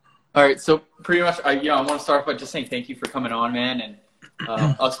All right, so pretty much, I want to start off by just saying thank you for coming on, man, and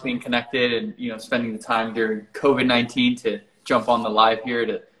us being connected, and spending the time during COVID-19 to jump on the live here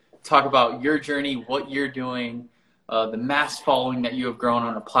to talk about your journey, what you're doing, the mass following that you have grown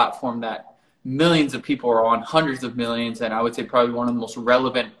on a platform that millions of people are on, hundreds of millions, and I would say probably one of the most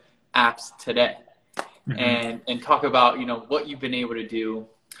relevant apps today. And talk about what you've been able to do,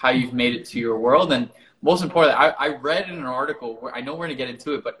 how you've made it to your world, and most importantly, I read in an article where I know we're gonna get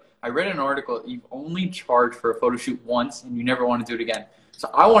into it, but I read an article that you've only charged for a photo shoot once and you never want to do it again. So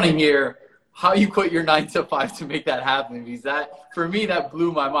I want to hear how you quit your 9 to 5 to make that happen, because that, for me, that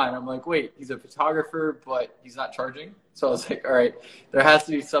blew my mind. I'm like, wait, he's a photographer, but he's not charging. So I was like, all right, there has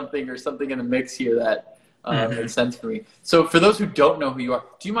to be something in the mix here that makes sense for me. So for those who don't know who you are,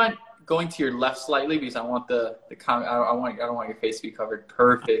 do you mind going to your left slightly, because I want the comment. I don't want your face to be covered.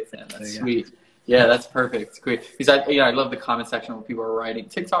 Perfect, man. That's sweet. Yeah, that's perfect. Great. Because I love the comment section where people are writing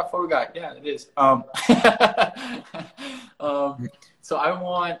TikTok photo guy. Yeah, it is. So I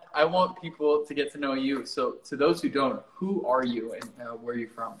want people to get to know you. So to those who don't, who are you and where are you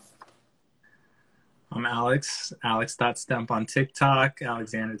from? I'm Alex. Alex.stemp on TikTok.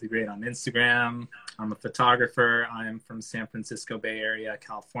 Alexander the Great on Instagram. I'm a photographer. I am from San Francisco Bay Area,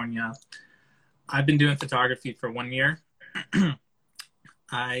 California. I've been doing photography for 1 year.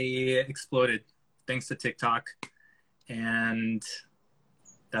 I exploded thanks to TikTok, and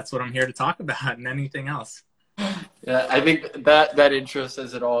that's what I'm here to talk about, and anything else. Yeah, I think that intro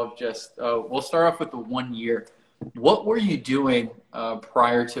says it all. Of just we'll start off with the 1 year. What were you doing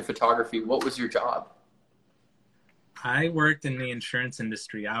prior to photography? What was your job? I worked in the insurance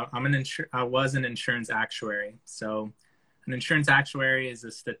industry. I was an insurance actuary. So an insurance actuary is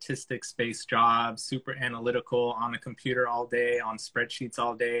a statistics-based job, super analytical, on a computer all day, on spreadsheets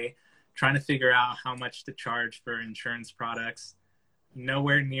all day, trying to figure out how much to charge for insurance products.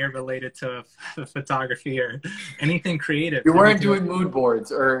 Nowhere near related to photography or anything creative. You weren't doing mood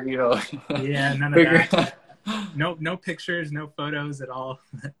boards or, Yeah, none of that. No pictures, no photos at all.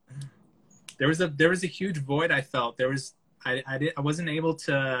 There was a huge void I felt. I wasn't able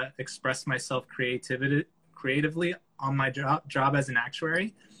to express myself creatively on my job as an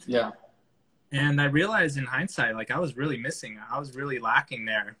actuary. Yeah. And I realized in hindsight, like I was really missing. I was really lacking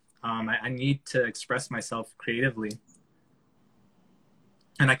there. I need to express myself creatively.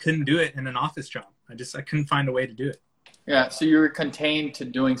 And I couldn't do it in an office job. I couldn't find a way to do it. Yeah, so you were contained to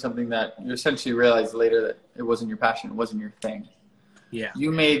doing something that you essentially realized later that it wasn't your passion, it wasn't your thing. Yeah.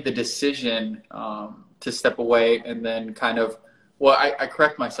 You made the decision to step away and then kind of, I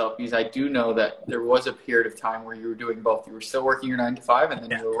correct myself because I do know that there was a period of time where you were doing both. You were still working your 9 to 5 and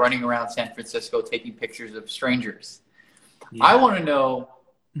then you were running around San Francisco taking pictures of strangers. Yeah. I want to know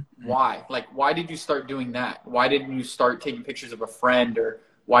why. Like, why did you start doing that? Why didn't you start taking pictures of a friend, or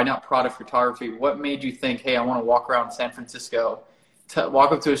why not product photography? What made you think, hey, I want to walk around San Francisco,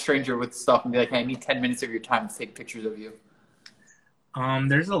 walk up to a stranger with stuff and be like, hey, I need 10 minutes of your time to take pictures of you?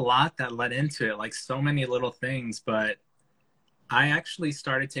 There's a lot that led into it, like so many little things, but I actually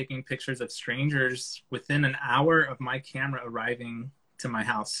started taking pictures of strangers within an hour of my camera arriving to my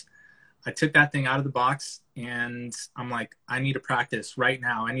house. I took that thing out of the box and I'm like, I need to practice right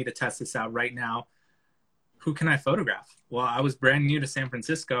now. I need to test this out right now. Who can I photograph? Well, I was brand new to San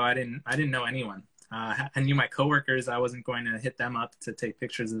Francisco. I didn't know anyone. I knew my coworkers. I wasn't going to hit them up to take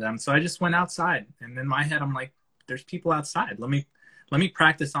pictures of them. So I just went outside, and in my head, I'm like, there's people outside. Let me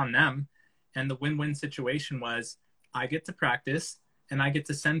practice on them. And the win-win situation was I get to practice and I get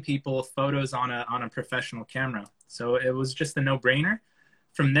to send people photos on a professional camera. So it was just a no-brainer.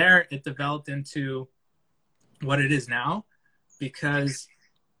 From there, it developed into what it is now, because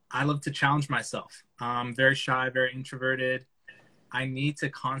I love to challenge myself. I'm very shy, very introverted. I need to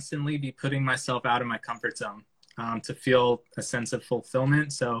constantly be putting myself out of my comfort zone to feel a sense of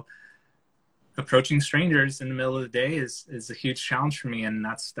fulfillment. So approaching strangers in the middle of the day is a huge challenge for me. And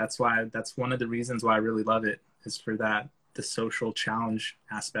that's one of the reasons why I really love it, is for that, the social challenge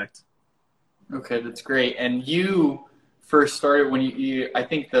aspect. Okay, that's great. And you first started when I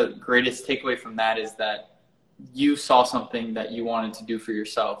think the greatest takeaway from that is that you saw something that you wanted to do for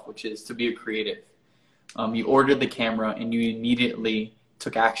yourself, which is to be a creative. You ordered the camera and you immediately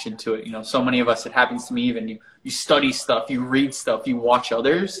took action to it. So many of us, it happens to me even, you study stuff, you read stuff, you watch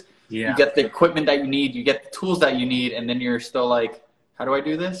others, you get the equipment that you need, you get the tools that you need, and then you're still like, how do I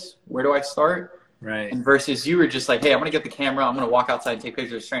do this? Where do I start? Right. And versus you were just like, hey, I'm going to get the camera, I'm going to walk outside and take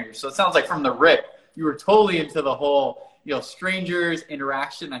pictures of strangers. So it sounds like from the rip, you were totally into the whole, strangers,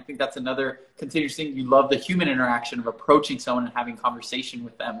 interaction. I think that's another continuous thing. You love the human interaction of approaching someone and having conversation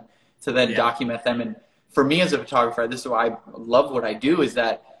with them to then document them. And for me as a photographer, this is why I love what I do, is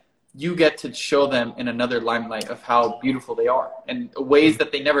that you get to show them in another limelight of how beautiful they are and ways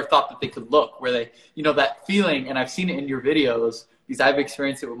that they never thought that they could look, where they, you know, that feeling, and I've seen it in your videos because I've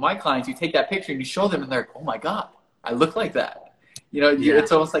experienced it with my clients. You take that picture and you show them and they're like, oh my God, I look like that. You know,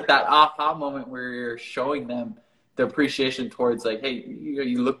 it's almost like that aha moment where you're showing them the appreciation towards like, hey,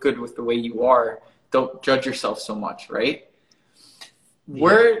 you look good with the way you are. Don't judge yourself so much, right?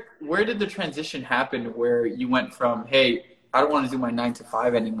 Yeah. Where did the transition happen where you went from, hey, I don't want to do my 9 to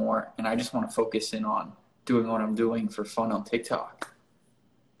 5 anymore, and I just want to focus in on doing what I'm doing for fun on TikTok?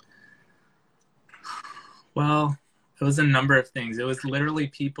 Well, it was a number of things. It was literally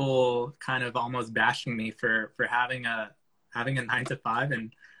people kind of almost bashing me for having a 9 to 5,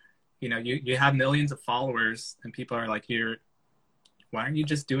 and you know, you have millions of followers, and people are like, why aren't you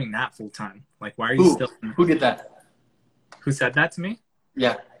just doing that full time? Like, why are you still? Who did that? Who said that to me?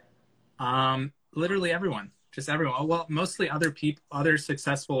 Yeah. Literally everyone. Just everyone. Well, mostly other people, other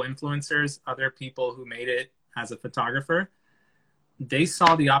successful influencers, other people who made it as a photographer. They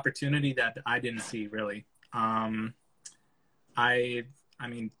saw the opportunity that I didn't see, really. I mean, I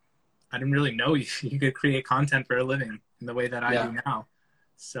didn't really know you could create content for a living in the way that I do now.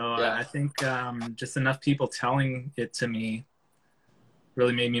 So I think just enough people telling it to me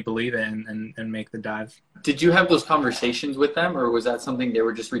really made me believe it and make the dive. Did you have those conversations with them, or was that something they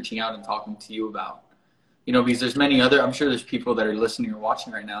were just reaching out and talking to you about? You know, because there's many other, I'm sure there's people that are listening or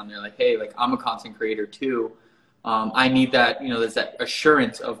watching right now and they're like, hey, like I'm a content creator too. I need that, you know, there's that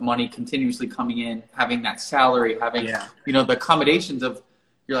assurance of money continuously coming in, having that salary, having, you know, the accommodations of,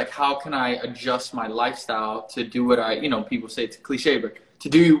 you're like, how can I adjust my lifestyle to do what I, you know, people say it's a cliche, but to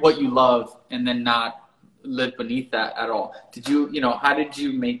do what you love and then not live beneath that at all. Did you, you know, how did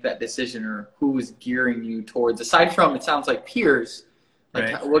you make that decision, or who was gearing you towards, aside from, it sounds like peers,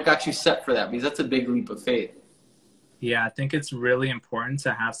 like what got you set for that? Because that's a big leap of faith. Yeah, I think it's really important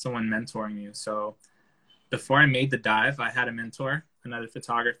to have someone mentoring you. So before I made the dive, I had a mentor, another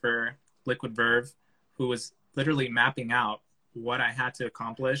photographer, Liquid Verve, who was literally mapping out what I had to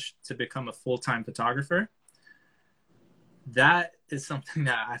accomplish to become a full-time photographer. That is something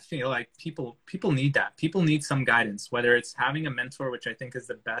that I feel like people need that. People need some guidance, whether it's having a mentor, which I think is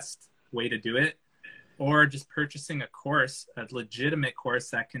the best way to do it, or just purchasing a course, a legitimate course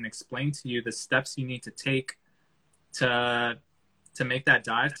that can explain to you the steps you need to take to make that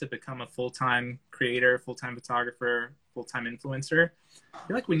dive, to become a full-time creator, full-time photographer, full-time influencer. I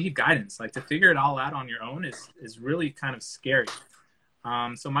feel like we need guidance. Like, to figure it all out on your own is really kind of scary.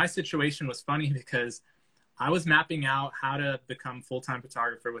 So my situation was funny because I was mapping out how to become full-time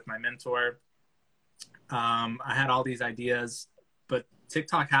photographer with my mentor. I had all these ideas, but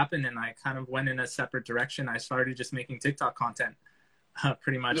TikTok happened and I kind of went in a separate direction. I started just making TikTok content,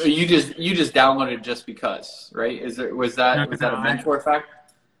 pretty much. You just downloaded just because, right? Was that a mentor effect?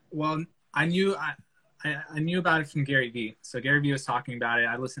 Well, I knew about it from Gary Vee. So Gary Vee was talking about it.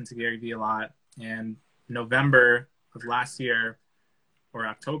 I listened to Gary Vee a lot. And November of last year, or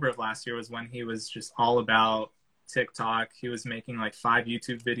October of last year, was when he was just all about TikTok. He was making like 5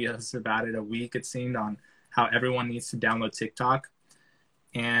 YouTube videos about it a week, it seemed, on how everyone needs to download TikTok.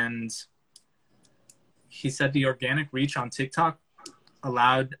 And he said the organic reach on TikTok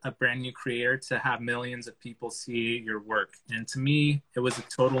allowed a brand new creator to have millions of people see your work. And to me, it was a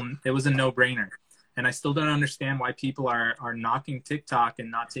no-brainer. And I still don't understand why people are knocking TikTok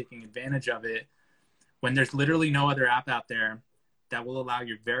and not taking advantage of it when there's literally no other app out there that will allow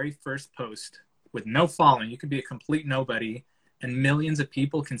your very first post with no following. You could be a complete nobody and millions of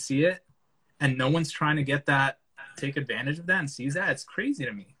people can see it, and no one's trying to take advantage of that and sees that. It's crazy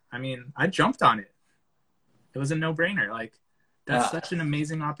to me. I mean, I jumped on it. It was a no-brainer. Like, that's such an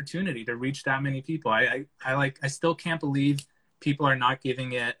amazing opportunity to reach that many people. I still can't believe people are not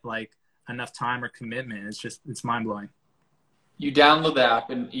giving it like enough time or commitment. It's mind-blowing. You download the app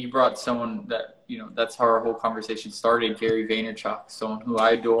and you brought someone that, you know, that's how our whole conversation started, Gary Vaynerchuk, someone who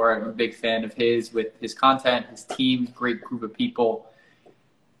I adore. I'm a big fan of his, with his content, his team, great group of people.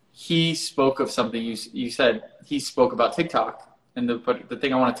 He spoke of something, you said he spoke about TikTok. And the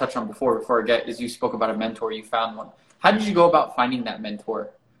thing I want to touch on before I get is, you spoke about a mentor, you found one. How did you go about finding that mentor?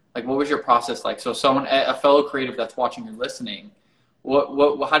 Like, what was your process like? So a fellow creative that's watching or listening,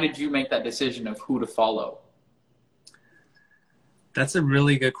 how did you make that decision of who to follow? That's a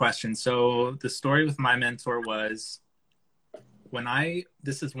really good question. So the story with my mentor was,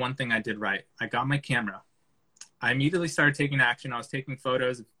 this is one thing I did right. I got my camera. I immediately started taking action. I was taking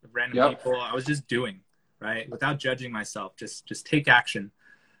photos of random people. I was just doing, right? Without judging myself, just take action.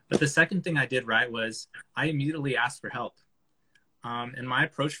 But the second thing I did right was I immediately asked for help. And my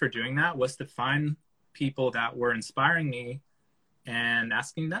approach for doing that was to find people that were inspiring me and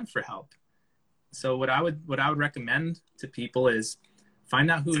asking them for help. So what I would recommend to people is find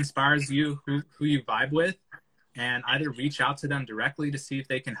out who inspires you, who you vibe with, and either reach out to them directly to see if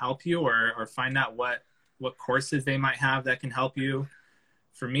they can help you, or find out what courses they might have that can help you.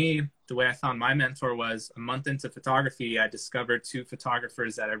 For me, the way I found my mentor was a month into photography. I discovered 2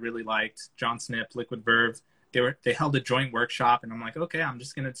 photographers that I really liked, John Snip, Liquid Verve. They held a joint workshop, and I'm like, okay, I'm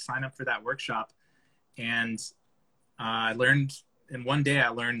just going to sign up for that workshop. And I learned, in one day, I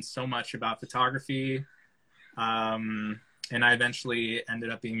learned so much about photography. And I eventually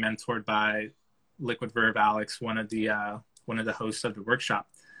ended up being mentored by Liquid Verve Alex, one of the hosts of the workshop.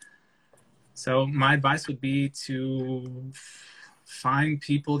 So my advice would be to find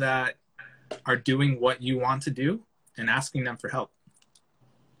people that are doing what you want to do and asking them for help.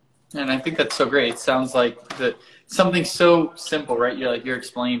 And I think that's so great. It sounds like something so simple, right? You're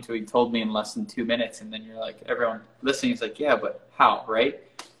explaining to, he told me in less than 2 minutes, and then you're like, everyone listening is like, yeah, but how, right?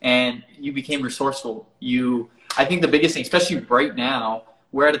 And you became resourceful. I think the biggest thing, especially right now,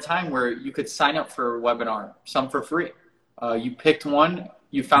 we're at a time where you could sign up for a webinar, some for free. You picked one,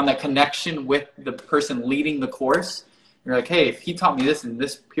 you found that connection with the person leading the course. You're like, hey, if he taught me this in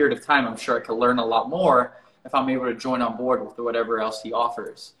this period of time, I'm sure I could learn a lot more if I'm able to join on board with whatever else he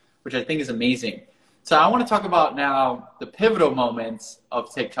offers, which I think is amazing. So I want to talk about now the pivotal moments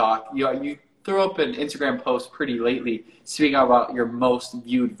of TikTok. You threw up an Instagram post pretty lately speaking about your most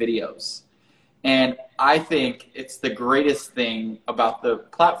viewed videos. And I think it's the greatest thing about the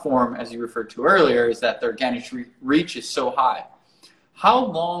platform, as you referred to earlier, is that the organic reach is so high. How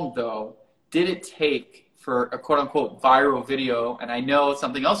long, though, did it take for a quote-unquote viral video? And I know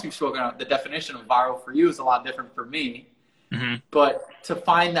something else you've spoken about, the definition of viral for you is a lot different for me. Mm-hmm. But to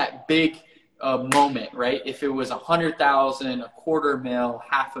find that big moment, right? If it was 100,000, 250,000,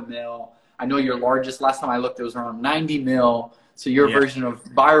 500,000, I know your largest, last time I looked, it was around 90 mil. So your version of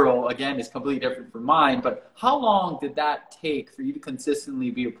viral, again, is completely different from mine. But how long did that take for you to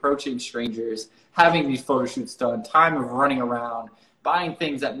consistently be approaching strangers, having these photo shoots done, time of running around, buying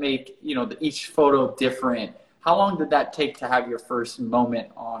things that make, each photo different? How long did that take to have your first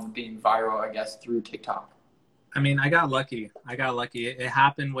moment on being viral, I guess, through TikTok? I mean, I got lucky. It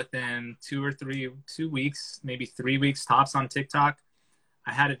happened within 2 weeks, maybe 3 weeks tops on TikTok.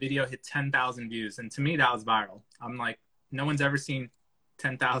 I had a video hit 10,000 views. And to me, that was viral. I'm like, no one's ever seen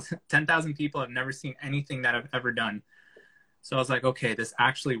 10,000 people have never seen anything that I've ever done. So I was like, okay, this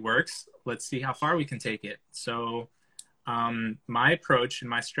actually works. Let's see how far we can take it. So my approach and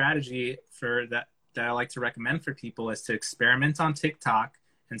my strategy for that I like to recommend for people is to experiment on TikTok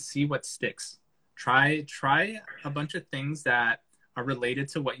and see what sticks. Try a bunch of things that are related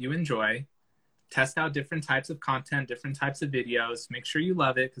to what you enjoy. Test out different types of content, different types of videos. Make sure you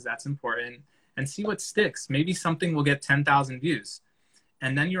love it, because that's important. And see what sticks. Maybe something will get 10,000 views.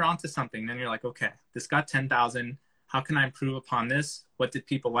 And then you're onto something. Then you're like, okay, this got 10,000. How can I improve upon this? What did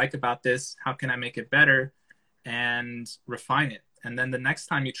people like about this? How can I make it better? And refine it. And then the next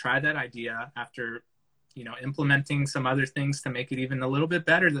time you try that idea, after implementing some other things to make it even a little bit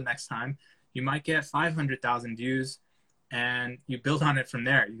better the next time, you might get 500,000 views, and you build on it from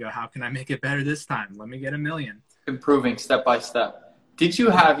there. You go, how can I make it better this time? Let me get 1 million. Improving step by step. Did you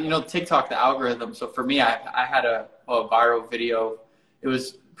have, TikTok, the algorithm? So for me, I had a viral video. It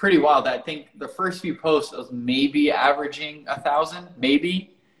was pretty wild. I think the first few posts was maybe averaging 1,000,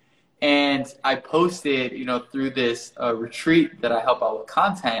 maybe. And I posted, through this retreat that I help out with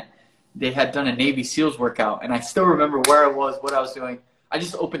content. They had done a Navy SEALs workout, and I still remember where I was, what I was doing. I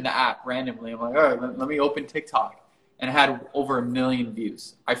just opened the app randomly. I'm like, all right, let me open TikTok. And it had over 1 million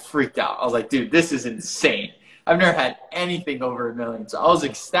views. I freaked out. I was like, dude, this is insane. I've never had anything over 1 million. So I was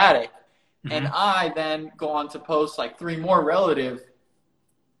ecstatic. Mm-hmm. And I then go on to post like 3 more relative,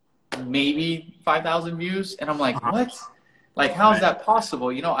 maybe 5,000 views. And I'm like, what? Like, how is that possible?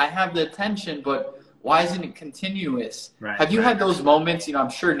 I have the attention, but why isn't it continuous? Right. Have you had those moments? I'm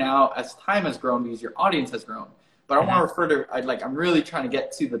sure now as time has grown, because your audience has grown. But I want to refer to, I'm really trying to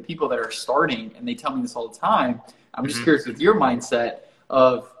get to the people that are starting, and they tell me this all the time. I'm just curious with your mindset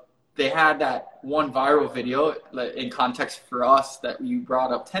of, they had that one viral video in context for us that you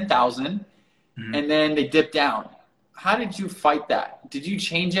brought up 10,000, and then they dipped down. How did you fight that? Did you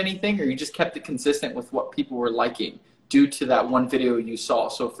change anything, or you just kept it consistent with what people were liking due to that one video you saw?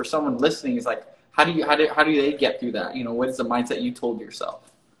 So for someone listening, it's like, how do they get through that? What is the mindset you told yourself?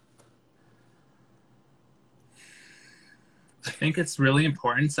 I think it's really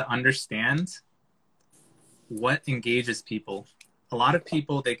important to understand what engages people. A lot of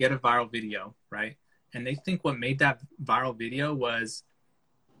people, they get a viral video, right? And they think what made that viral video was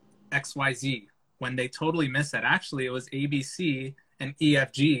XYZ, when they totally missed that. Actually, it was ABC and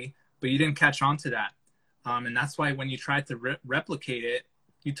EFG, but you didn't catch on to that. And that's why when you tried to replicate it,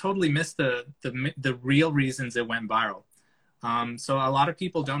 you totally missed the real reasons it went viral. So a lot of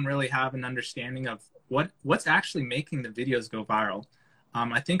people don't really have an understanding of what's actually making the videos go viral.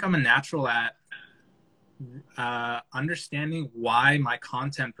 I think I'm a natural at understanding why my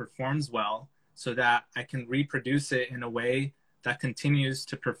content performs well so that I can reproduce it in a way that continues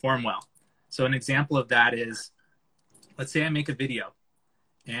to perform well. So an example of that is, let's say I make a video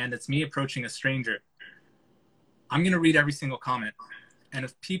and it's me approaching a stranger. I'm going to read every single comment. And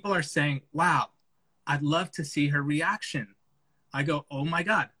if people are saying, wow, I'd love to see her reaction, I go, oh my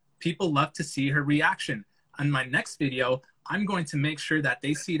God, people love to see her reaction. On my next video, I'm going to make sure that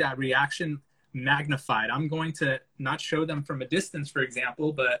they see that reaction magnified. I'm going to not show them from a distance, for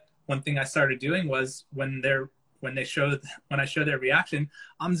example, but one thing I started doing was when I show their reaction,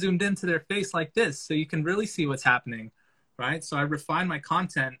 I'm zoomed into their face like this, so you can really see what's happening, right? So I refine my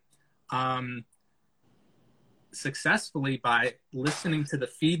content successfully by listening to the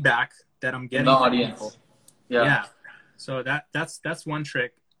feedback that I'm getting from people. Yeah. So that's one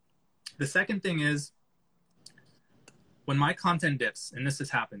trick. The second thing is, when my content dips, and this has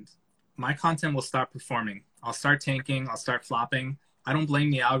happened, my content will start performing. I'll start tanking. I'll start flopping. I don't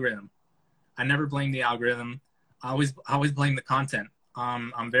blame the algorithm. I never blame the algorithm. I always blame the content.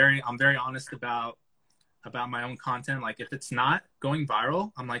 I'm very honest about my own content. Like, if it's not going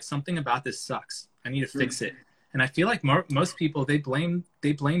viral, I'm like, something about this sucks. I need to fix it. And I feel like most people, they blame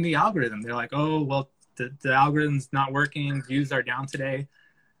the algorithm. They're like, oh, well, the algorithm's not working. Views are down today.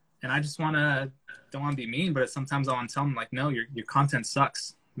 And I just don't want to be mean, but sometimes I'll tell them, like, no, your content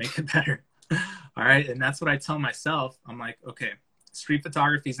sucks. Make it better. All right. And that's what I tell myself. I'm like, okay, street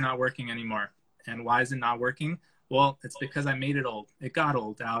photography is not working anymore. And why is it not working? Well, it's because I made it old. It got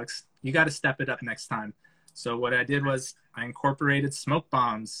old, Alex. You got to step it up next time. So what I did was I incorporated smoke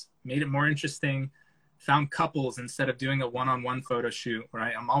bombs, made it more interesting, found couples instead of doing a one-on-one photo shoot,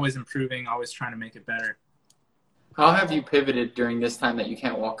 right? I'm always improving, always trying to make it better. How have you pivoted during this time that you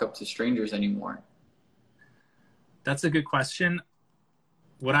can't walk up to strangers anymore? That's a good question.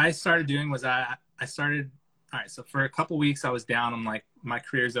 What I started doing was all right, so for a couple weeks I was down. I'm like, my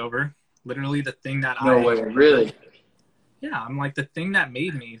career's over. Literally the thing that No way, really? Yeah, I'm like, the thing that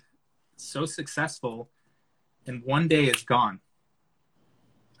made me so successful in one day is gone.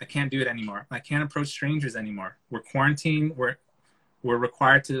 I can't do it anymore. I can't approach strangers anymore. We're quarantined. We're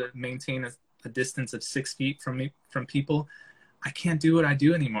required to maintain a distance of 6 feet from people. I can't do what I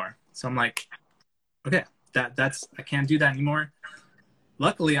do anymore. So I'm like, okay, I can't do that anymore.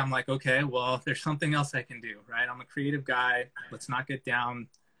 Luckily, I'm like, okay, well, there's something else I can do, right? I'm a creative guy. Let's not get down.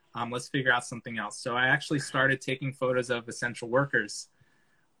 Let's figure out something else. So I actually started taking photos of essential workers.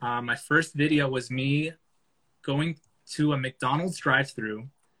 My first video was me going to a McDonald's drive-thru,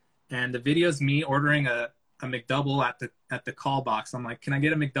 and the video is me ordering a McDouble at the call box. I'm like, can I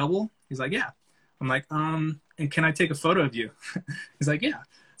get a McDouble? He's like, yeah. I'm like, and can I take a photo of you? He's like, yeah.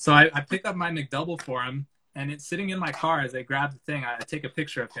 So I pick up my McDouble for him, and it's sitting in my car. As I grab the thing, I take a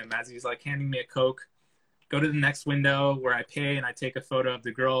picture of him as he's like handing me a Coke. Go to the next window where I pay, and I take a photo of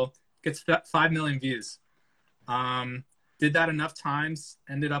the girl. Gets 5 million views. Did that enough times.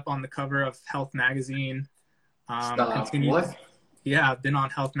 Ended up on the cover of Health Magazine. What? Yeah, I've been on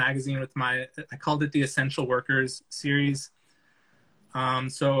Health Magazine with I called it the Essential Workers series.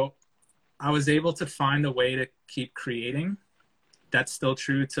 So I was able to find a way to keep creating. That's still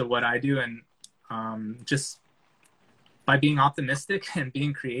true to what I do. And just by being optimistic and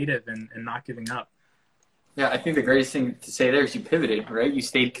being creative and not giving up. Yeah, I think the greatest thing to say there is you pivoted, right? You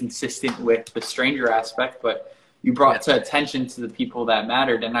stayed consistent with the stranger aspect, but you brought to attention to the people that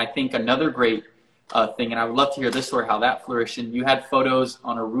mattered. And I think another great thing, and I would love to hear this story, how that flourished, and you had photos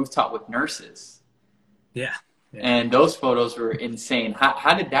on a rooftop with nurses. Yeah. And those photos were insane.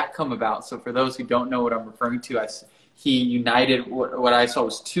 How did that come about? So for those who don't know what I'm referring to, he united what I saw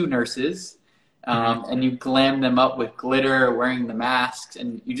was 2 nurses, and you glammed them up with glitter, wearing the masks,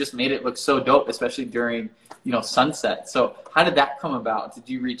 and you just made it look so dope, especially during, sunset. So how did that come about? Did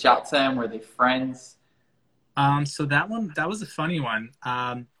you reach out to them? Were they friends? So that was a funny one.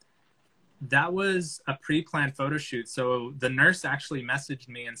 That was a pre-planned photo shoot. So the nurse actually messaged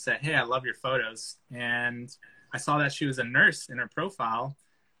me and said, hey, I love your photos. And I saw that she was a nurse in her profile,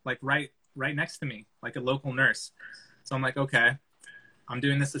 like right next to me, like a local nurse. So I'm like, okay, I'm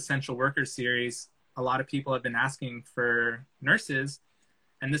doing this essential workers series. A lot of people have been asking for nurses.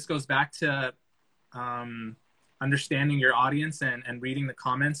 And this goes back to understanding your audience and reading the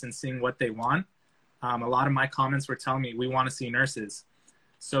comments and seeing what they want. A lot of my comments were telling me, we want to see nurses.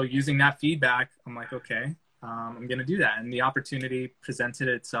 So using that feedback, I'm like, okay, I'm going to do that. And the opportunity presented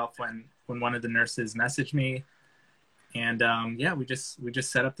itself when one of the nurses messaged me, and yeah, we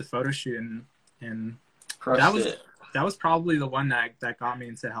just set up the photo shoot, and that was probably the one that got me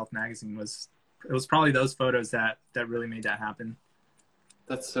into Health Magazine. It was probably those photos that really made that happen.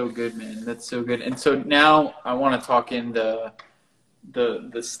 That's so good, man. That's so good. And so now I want to talk in the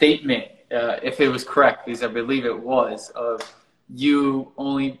statement, if it was correct, because I believe it was, of you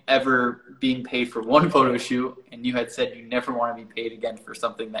only ever being paid for one photo shoot, and you had said you never want to be paid again for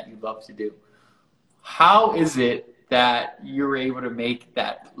something that you love to do. How is it that you were able to make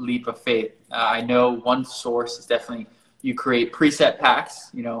that leap of faith? I know one source is definitely you create preset packs,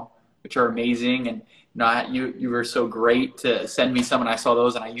 you know, which are amazing, and you were so great to send me some, and I saw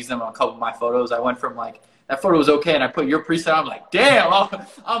those and I used them on a couple of my photos. I went from like, that photo was okay, and I put your preset. I'm like, damn,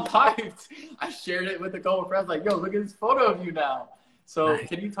 I'm hyped. I shared it with a couple of friends, like, yo, look at this photo of you now. So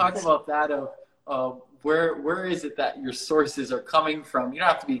can you talk about that of where is it that your sources are coming from? You don't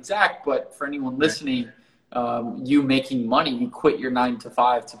have to be exact, but for anyone listening, you making money, you quit your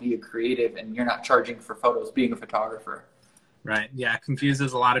 9-to-5 to be a creative, and you're not charging for photos, being a photographer. Right. Yeah. It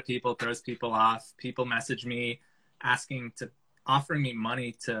confuses a lot of people, throws people off. People message me offering me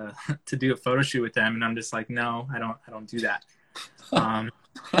money to do a photo shoot with them, and I'm just like, no, I don't do that.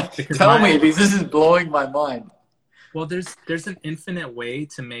 Tell me, because this is blowing my mind. Well, there's an infinite way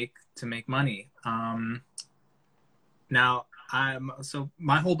to make money. Now, so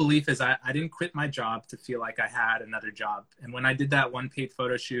my whole belief is I didn't quit my job to feel like I had another job. And when I did that one paid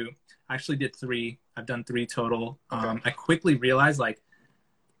photo shoot, I actually did 3. I've done 3 total. Okay. I quickly realized, like,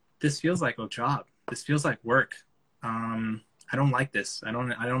 this feels like a job. This feels like work. I don't like this. I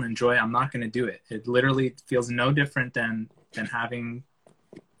don't enjoy it. I'm not going to do it. It literally feels no different than having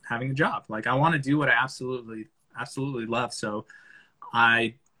a job. Like, I want to do what I absolutely love. So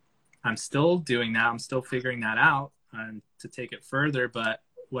I'm still doing that. I'm still figuring that out to take it further. But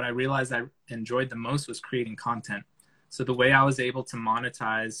what I realized I enjoyed the most was creating content. So the way I was able to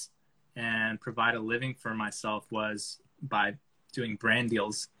monetize and provide a living for myself was by doing brand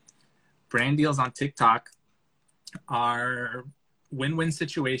deals. Brand deals on TikTok are win-win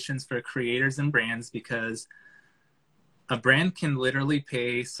situations for creators and brands, because a brand can literally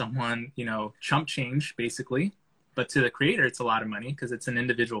pay someone, you know, chump change basically, but to the creator, it's a lot of money because it's an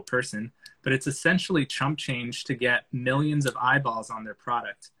individual person, but it's essentially chump change to get millions of eyeballs on their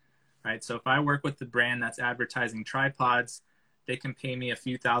product, right? So if I work with the brand that's advertising tripods, they can pay me a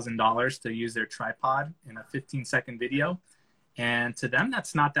few $1,000s to use their tripod in a 15-second video. And to them,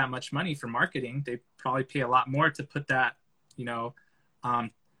 that's not that much money for marketing. They probably pay a lot more to put that, you know,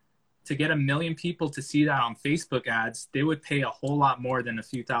 to get 1 million people to see that on Facebook ads, they would pay a whole lot more than a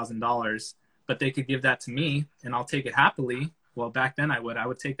few $1,000s, but they could give that to me and I'll take it happily. Well, back then I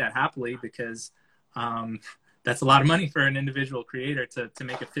would take that happily, because that's a lot of money for an individual creator to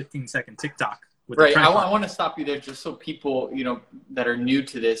make a 15-second TikTok. Right. I want to stop you there just so people, you know, that are new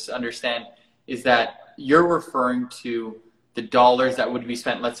to this understand, is that you're referring to the dollars that would be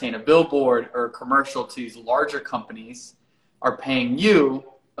spent, let's say in a billboard or a commercial, to these larger companies are paying you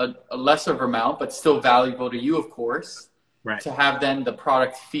a lesser amount, but still valuable to you, of course, right, to have then the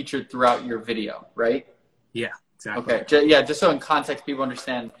product featured throughout your video, right? Yeah, exactly. Okay. Yeah. Just so in context, people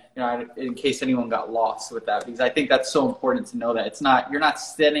understand, you know, in case anyone got lost with that, because I think that's so important to know that you're not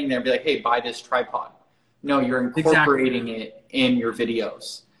standing there and be like, hey, buy this tripod. No, you're incorporating it in your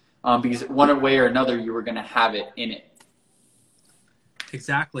videos, because one way or another, you were going to have it in it.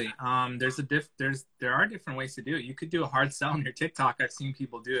 Exactly. There are different ways to do it. You could do a hard sell on your TikTok. I've seen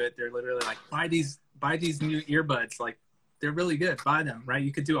people do it. They're literally like, buy these new earbuds. Like, they're really good. Buy them, right?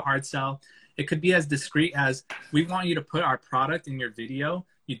 You could do a hard sell. It could be as discreet as, we want you to put our product in your video.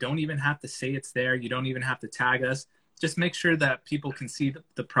 You don't even have to say it's there. You don't even have to tag us. Just make sure that people can see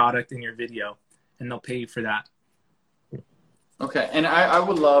the product in your video, and they'll pay you for that. Okay. And I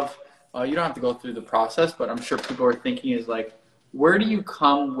would love, you don't have to go through the process, but I'm sure people are thinking is like, where do you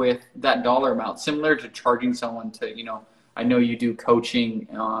come with that dollar amount? Similar to charging someone to, you know, I know you do coaching,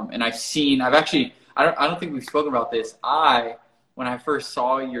 and I don't think we've spoken about this. When I first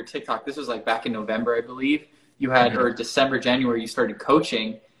saw your TikTok, this was like back in November, I believe, you had, or December, January, you started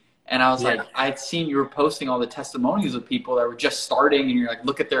coaching. And I was like, I'd seen you were posting all the testimonials of people that were just starting, and you're like,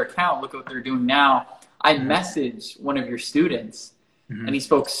 look at their account, look at what they're doing now. I messaged one of your students, and he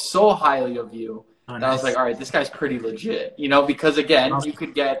spoke so highly of you. And I was like, all right, this guy's pretty legit, you know, because again, you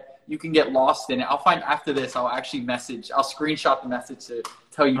can get lost in it. I'll find after this, I'll screenshot the message to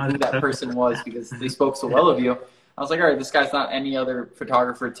tell you who that person was, because they spoke so well of you. I was like, all right, this guy's not any other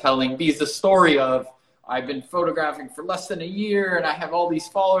photographer telling, because the story of I've been photographing for less than a year and I have all these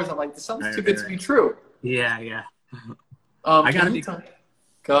followers. I'm like, this sounds too good to be true. Yeah, yeah. I gotta be.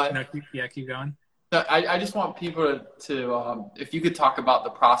 Go ahead. No, keep going. I just want people to if you could talk about the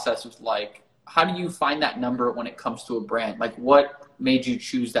process of like, how do you find that number when it comes to a brand? Like, what made you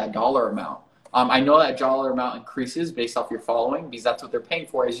choose that dollar amount? I know that dollar amount increases based off your following because that's what they're paying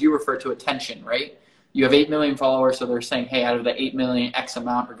for. As you refer to attention, right? You have 8 million followers, so they're saying, hey, out of the 8 million, X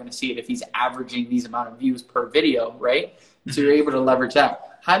amount are going to see it if he's averaging these amount of views per video, right? So you're able to leverage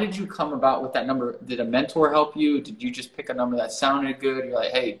that. How did you come about with that number? Did a mentor help you? Did you just pick a number that sounded good? You're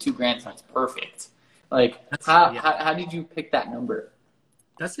like, hey, $2,000 sounds perfect. Like, how did you pick that number?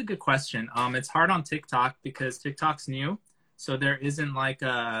 That's a good question. It's hard on TikTok because TikTok's new, so there isn't like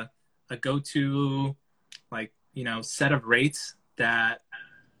a go-to, like, set of rates that,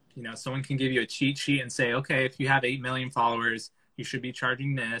 someone can give you a cheat sheet and say, okay, if you have 8 million followers, you should be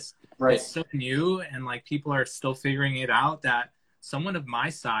charging this. Right. It's so new, and like people are still figuring it out that someone of my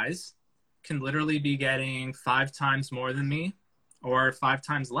size can literally be getting 5 times more than me or 5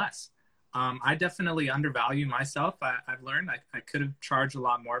 times less. I definitely undervalue myself. I've learned I could have charged a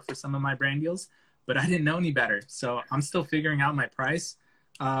lot more for some of my brand deals, but I didn't know any better. So I'm still figuring out my price.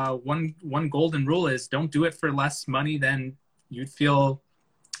 One golden rule is don't do it for less money than you'd feel,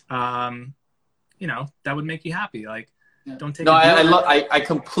 that would make you happy. Like, don't take. No, I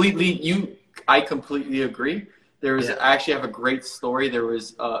completely agree. I actually have a great story. There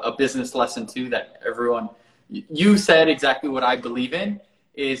was a business lesson too that you said exactly what I believe in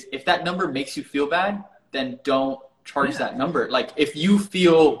is if that number makes you feel bad, then don't charge that number. Like if you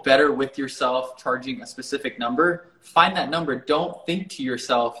feel better with yourself charging a specific number, find that number. Don't think to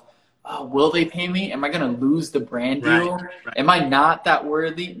yourself, oh, will they pay me? Am I going to lose the brand deal? Right. Am I not that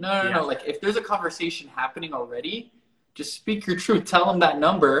worthy? No. Like if there's a conversation happening already, just speak your truth. Tell them that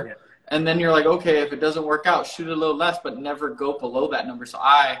number. Yeah. And then you're like, okay, if it doesn't work out, shoot a little less, but never go below that number. So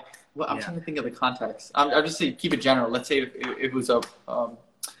I'm trying to think of the context. I'll just say, keep it general. Let's say it was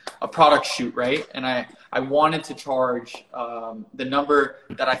a product shoot, right? And I wanted to charge the number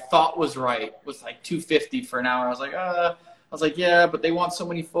that I thought was right was like $250 for an hour. I was like, yeah, but they want so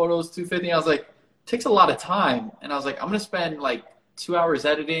many photos, $250. I was like, it takes a lot of time. And I was like, I'm going to spend like 2 hours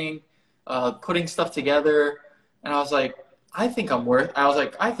editing, putting stuff together. And I was like, I think I'm worth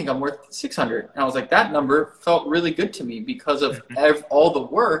 $600. And I was like, that number felt really good to me because of all the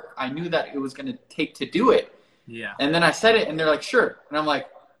work I knew that it was going to take to do it. Yeah. And then I said it and they're like, sure. And I'm like,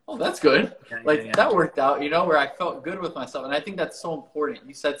 oh, that's good. That worked out, where I felt good with myself. And I think that's so important.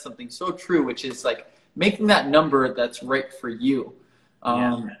 You said something so true, which is like making that number that's right for you.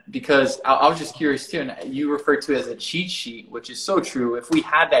 Because I was just curious too. And you referred to it as a cheat sheet, which is so true. If we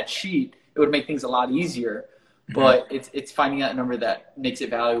had that sheet, it would make things a lot easier. But it's finding that number that makes it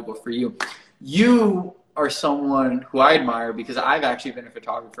valuable for you. You are someone who I admire because I've actually been a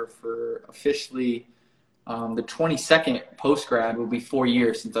photographer for officially the 22nd post-grad will be 4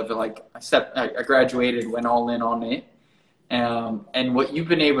 years since I graduated, went all in on it. And what you've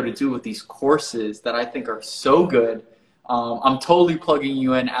been able to do with these courses that I think are so good. I'm totally plugging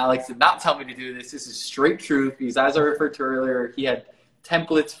you in. Alex did not tell me to do this. This is straight truth because as I referred to earlier, he had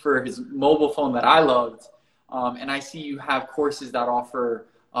templates for his mobile phone that I loved. And I see you have courses that offer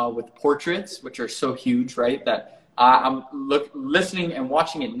with portraits, which are so huge, right? That I'm listening and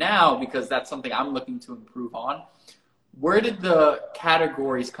watching it now because that's something I'm looking to improve on. Where did the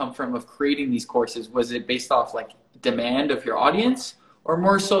categories come from of creating these courses? Was it based off like demand of your audience or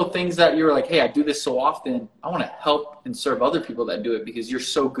more so things that you were like, hey, I do this so often. I want to help and serve other people that do it because you're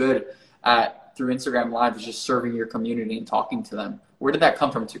so good at through Instagram Live is just serving your community and talking to them. Where did that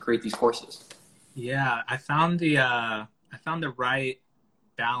come from to create these courses? Yeah, I found the right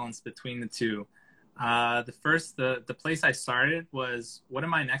balance between the two. The place I started was, what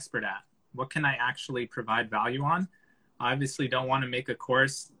am I an expert at? What can I actually provide value on? I obviously don't want to make a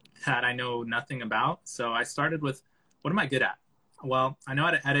course that I know nothing about. So I started with, what am I good at? Well, I know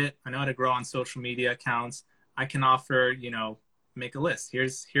how to edit. I know how to grow on social media accounts. I can offer, make a list. Here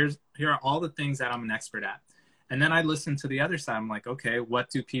are all the things that I'm an expert at. And then I listen to the other side. I'm like, okay, what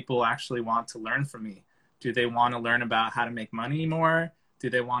do people actually want to learn from me? Do they want to learn about how to make money more? Do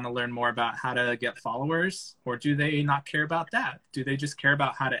they want to learn more about how to get followers? Or do they not care about that? Do they just care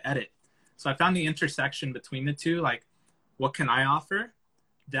about how to edit? So I found the intersection between the two, like what can I offer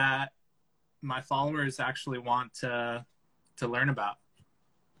that my followers actually want to learn about?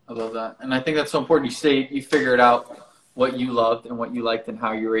 I love that. And I think that's so important. You figured out what you loved and what you liked and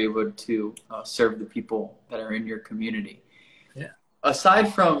how you were able to serve the people that are in your community. Yeah.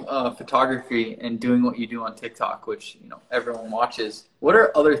 aside from photography and doing what you do on TikTok, which everyone watches, what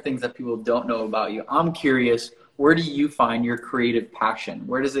are other things that people don't know about you? I'm curious. Where do you find your creative passion?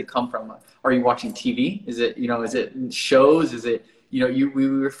 Where does it come from? Are you watching TV? Is it is it shows? Is it we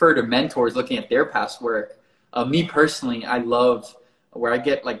refer to mentors looking at their past work. Me personally, I love where I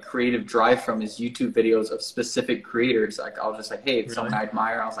get like creative drive from is YouTube videos of specific creators. Like I'll just like, hey, it's someone I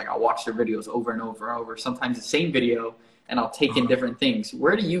admire. I was like, I'll watch their videos over and over and over. Sometimes the same video, and I'll take in different things.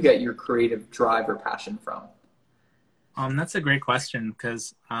 Where do you get your creative drive or passion from? That's a great question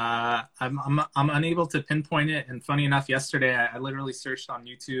because I'm unable to pinpoint it. And funny enough, yesterday I literally searched on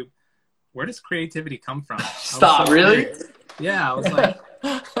YouTube, where does creativity come from? Stop, really? Yeah, I was like,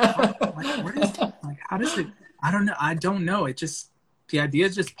 where does how does it? I don't know. It just the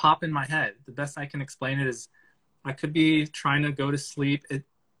ideas just pop in my head. The best I can explain it is I could be trying to go to sleep.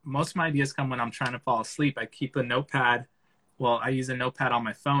 Most of my ideas come when I'm trying to fall asleep. I keep a notepad. Well, I use a notepad on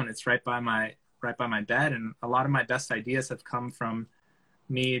my phone. It's right by my bed, and a lot of my best ideas have come from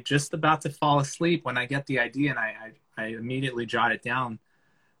me just about to fall asleep when I get the idea, and I immediately jot it down.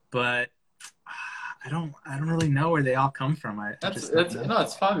 But I don't really know where they all come from.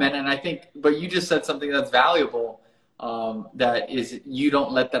 It's fun, man. And I think, but you just said something that's valuable. That is, you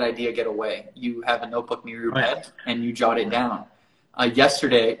don't let that idea get away. You have a notebook near your bed and you jot it down.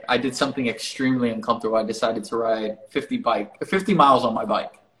 Yesterday, I did something extremely uncomfortable. I decided to ride 50 miles on my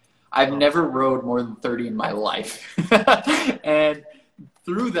bike. I've never rode more than 30 in my life. And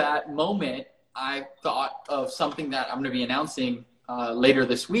through that moment, I thought of something that I'm going to be announcing later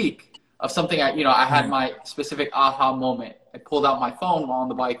this week, of something I had my specific aha moment. I pulled out my phone while on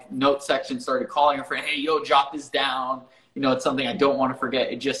the bike, note section, started calling a friend, hey, yo, jot this down. It's something I don't want to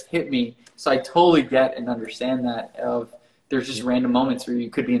forget. It just hit me. So I totally get and understand that there's just random moments where you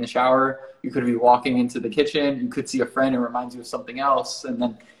could be in the shower, you could be walking into the kitchen, you could see a friend and it reminds you of something else, and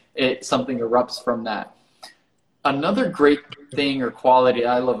then something erupts from that. Another great thing or quality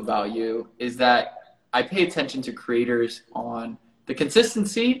I love about you is that I pay attention to creators on the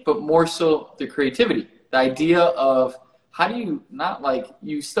consistency, but more so the creativity. The idea of how do you not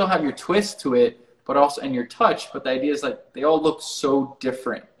you still have your twist to it, but also and your touch, but the idea is they all look so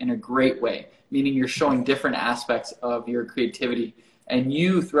different in a great way, meaning you're showing different aspects of your creativity. And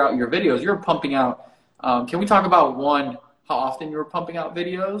you, throughout your videos, you're pumping out, can we talk about one, how often you were pumping out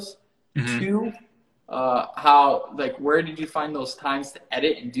videos? Mm-hmm. Two, where did you find those times to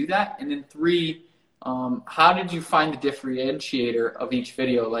edit and do that? And then three, how did you find the differentiator of each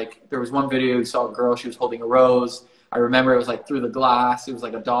video? There was one video you saw a girl, she was holding a rose. I remember it was through the glass. It was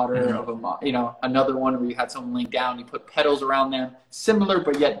a daughter of another one where you had someone laying down, you put petals around them, similar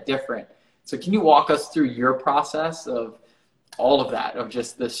but yet different. So can you walk us through your process of all of that, of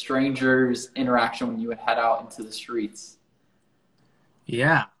just the strangers' interaction when you would head out into the streets?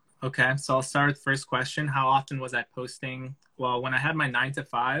 Yeah. Okay. So I'll start with the first question. How often was I posting? Well, when I had my 9 to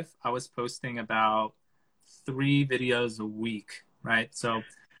 5, I was posting about 3 videos a week, right? So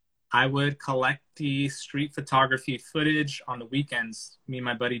I would collect the street photography footage on the weekends. Me and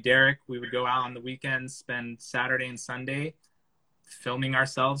my buddy Derek, we would go out on the weekends, spend Saturday and Sunday filming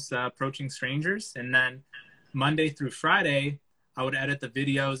ourselves approaching strangers. And then Monday through Friday, I would edit the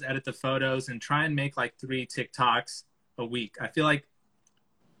videos, edit the photos, and try and make 3 TikToks a week. I feel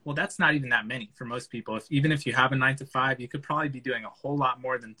well, that's not even that many for most people. Even if you have a 9 to 5, you could probably be doing a whole lot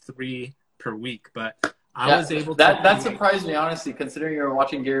more than 3 per week. But I was able to. That surprised me, honestly, considering you were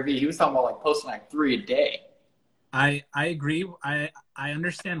watching Gary Vee. He was talking about posting 3 a day. I agree. I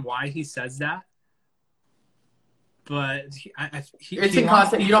understand why he says that. But it's in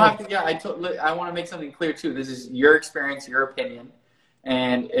context. You don't have to. Yeah, I want to make something clear too. This is your experience, your opinion,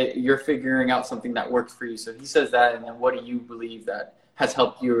 and you're figuring out something that works for you. So he says that, and then what do you believe that has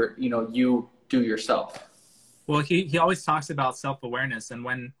helped you do yourself? Well, he always talks about self-awareness, and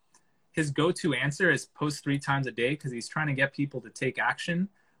when his go-to answer is post 3 times a day because he's trying to get people to take action.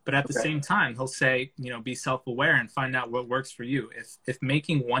 But at the same time, he'll say, be self-aware and find out what works for you. If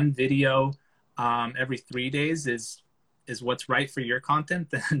making 1 video every 3 days is what's right for your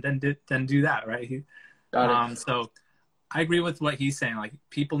content, then do that, right? Got it. So I agree with what he's saying.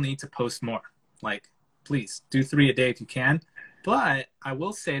 People need to post more. Please do 3 a day if you can. But I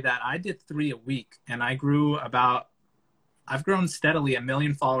will say that I did 3 a week, and I've grown steadily 1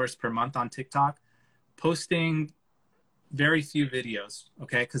 million followers per month on TikTok, posting very few videos,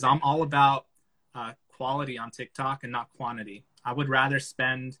 okay? Because I'm all about quality on TikTok and not quantity. I would rather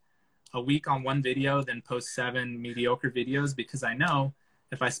spend a week on 1 video than post 7 mediocre videos, because I know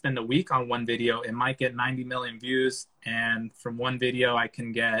if I spend a week on 1 video, it might get 90 million views, and from 1 video I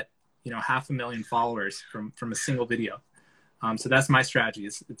can get 500,000 followers from a single video. So that's my strategy.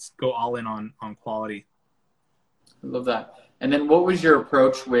 It's go all in on quality. I love that. And then what was your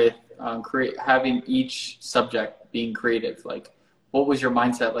approach with having each subject being creative? Like, what was your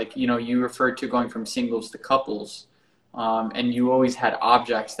mindset? Like, you know, you referred to going from singles to couples, and you always had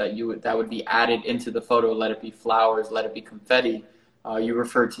objects that would be added into the photo. Let it be flowers, let it be confetti. You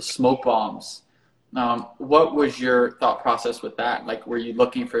referred to smoke bombs. What was your thought process with that? Like, were you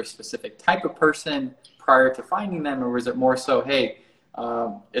looking for a specific type of person prior to finding them, or was it more so, hey,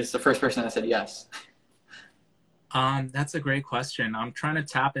 it's the first person that said yes? That's a great question. I'm trying to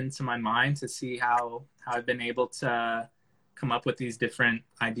tap into my mind to see how I've been able to come up with these different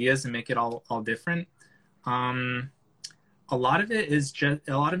ideas and make it all different. A lot of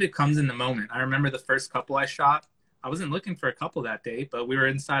it comes in the moment. I remember the first couple I shot. I wasn't looking for a couple that day, but we were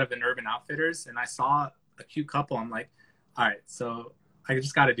inside of an Urban Outfitters and I saw a cute couple. I'm like, all right, so I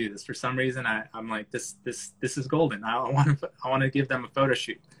just got to do this. For some reason, I'm like, this is golden. I want to give them a photo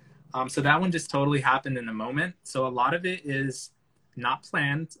shoot. So that one just totally happened in the moment. So a lot of it is not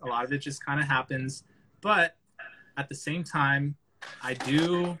planned. A lot of it just kind of happens. But at the same time, I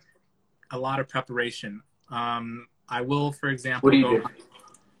do a lot of preparation. I will, for example, what do you do?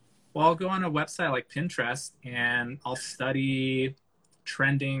 Well, I'll go on a website like Pinterest and I'll study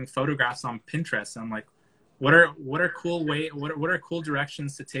trending photographs on Pinterest. I'm like, what are cool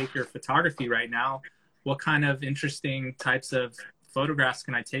directions to take your photography right now? What kind of interesting types of photographs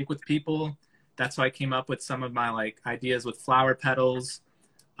can I take with people? That's why I came up with some of my like ideas with flower petals,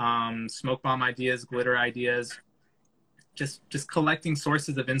 smoke bomb ideas, glitter ideas, just collecting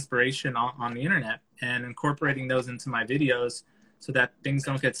sources of inspiration on the internet and incorporating those into my videos so that things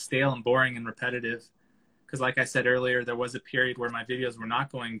don't get stale and boring and repetitive. Because like I said earlier, there was a period where my videos were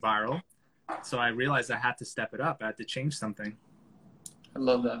not going viral. So I realized I had to step it up. I had to change something. I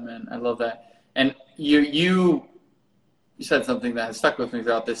love that, man. I love that. And you said something that has stuck with me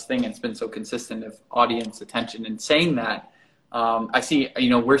throughout this thing. And it's been so consistent of audience attention. And saying that, I see,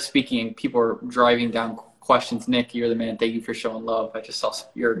 you know, we're speaking, people are driving down questions. Nick, you're the man. Thank you for showing love. I just saw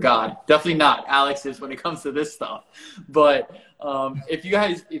you're a god. Definitely not. Alex is when it comes to this stuff. But if you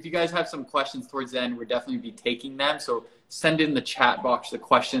guys have some questions towards the end, we'll definitely be taking them. So send in the chat box the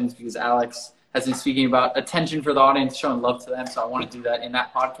questions because Alex has been speaking about attention for the audience, showing love to them. So I want to do that in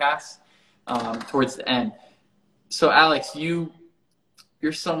that podcast towards the end. So Alex, you're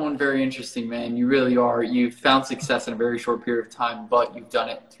someone very interesting, man. You really are. You've found success in a very short period of time, but you've done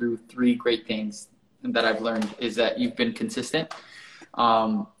it through three great things that I've learned is that you've been consistent.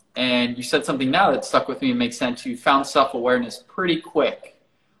 And you said something now that stuck with me and makes sense. You found self-awareness pretty quick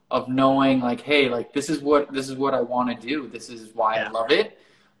of knowing like, hey, like this is what I want to do. This is why I love it.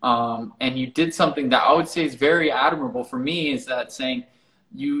 And you did something that I would say is very admirable for me is that saying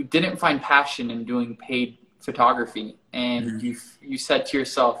you didn't find passion in doing paid photography. And you said to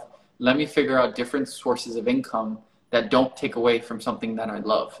yourself, let me figure out different sources of income that don't take away from something that I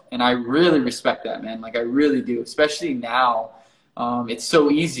love. And I really respect that, man. Like I really do, especially now. It's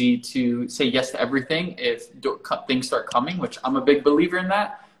so easy to say yes to everything if things start coming, which I'm a big believer in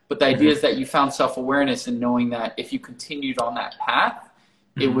that. But the idea is that you found self-awareness and knowing that if you continued on that path,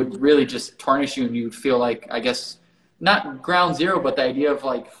 it would really just tarnish you and you would feel like, I guess, not ground zero, but the idea of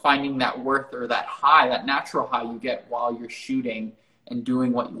like finding that worth or that high, that natural high you get while you're shooting and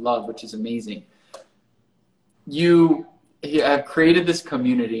doing what you love, which is amazing. You have created this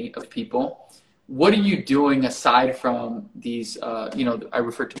community of people. What are you doing aside from these, I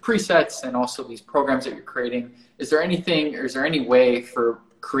refer to presets and also these programs that you're creating. Is there anything, or is there any way for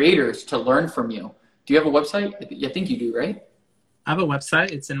creators to learn from you? Do you have a website? I think you do, right? I have a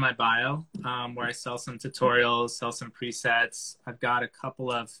website. It's in my bio where I sell some tutorials, sell some presets. I've got a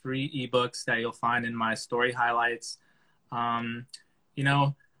couple of free ebooks that you'll find in my story highlights. I'm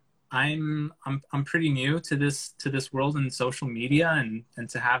pretty new to this world in social media and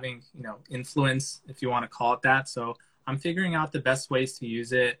to having, influence, if you want to call it that. So I'm figuring out the best ways to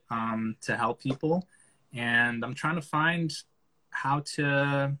use it to help people. And I'm trying to find how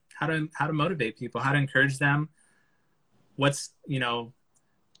to motivate people, how to encourage them. I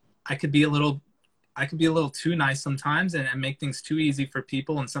could be a little too nice sometimes and make things too easy for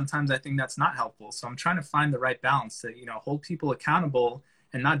people. And sometimes I think that's not helpful. So I'm trying to find the right balance to, hold people accountable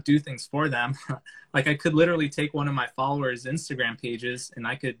and not do things for them. Like I could literally take one of my followers' Instagram pages and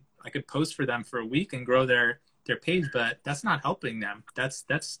I could post for them for a week and grow their page, but that's not helping them. That's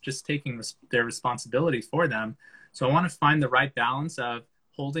just taking their responsibility for them. So I want to find the right balance of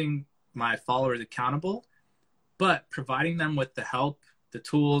holding my followers accountable, but providing them with the help, the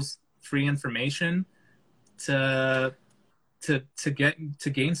tools, free information to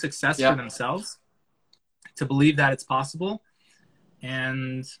gain success for themselves, to believe that it's possible.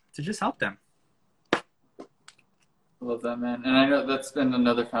 and to just help them. I love that, man. And I know that's been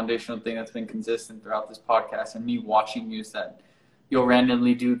another foundational thing that's been consistent throughout this podcast and me watching you is that you'll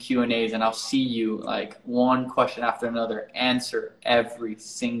randomly do Q&As and I'll see you like one question after another answer every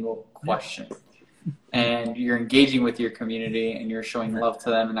single question. And you're engaging with your community and you're showing love to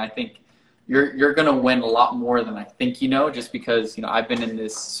them. And I think you're going to win a lot more than I think you know, just because, you know, I've been in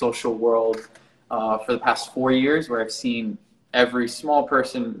this social world for the past 4 years where I've seen every small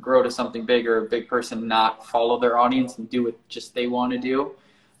person grow to something big or a big person not follow their audience and do what just they want to do.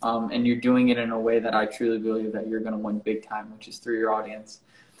 And you're doing it in a way that I truly believe that you're going to win big time, which is through your audience.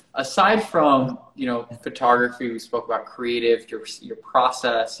 Aside from, you know, photography, we spoke about creative, your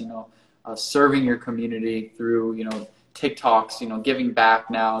process, you know, serving your community through, you know, TikToks, you know, giving back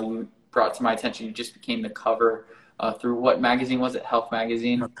now. You brought to my attention, you just became the cover through what magazine was it? Health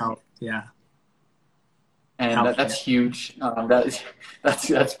Magazine? Yeah. And that's huge.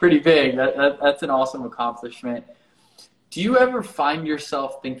 That's pretty big. That's an awesome accomplishment. Do you ever find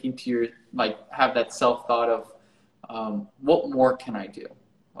yourself thinking to have that self-thought of what more can I do?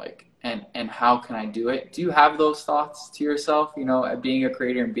 And how can I do it? Do you have those thoughts to yourself, you know, at being a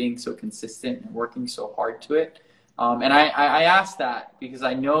creator and being so consistent and working so hard to it? And I ask that because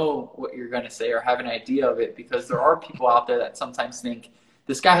I know what you're going to say or have an idea of it, because there are people out there that sometimes think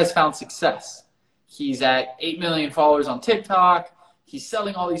this guy has found success. He's at 8 million followers on TikTok. He's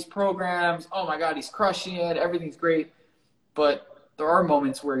selling all these programs. Oh my God, he's crushing it. Everything's great. But there are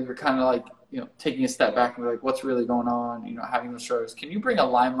moments where you're kind of like, you know, taking a step back and be like, what's really going on? You know, having those struggles. Can you bring a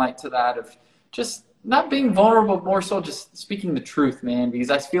limelight to that of just not being vulnerable, more so just speaking the truth, man? Because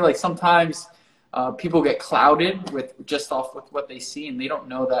I feel like sometimes people get clouded with what they see, and they don't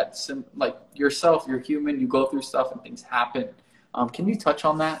know that, like yourself, you're human, you go through stuff and things happen. Can you touch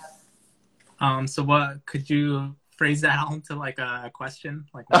on that? So what, could you phrase that out into like a question?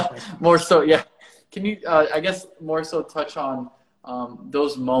 Like one question? More so, yeah. Can you, I guess more so touch on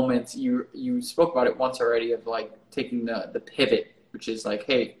those moments, you spoke about it once already, of like taking the pivot, which is like,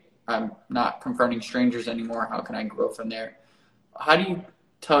 hey, I'm not confronting strangers anymore. How can I grow from there? How do you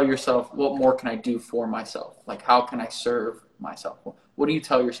tell yourself, what more can I do for myself? Like, how can I serve myself? What do you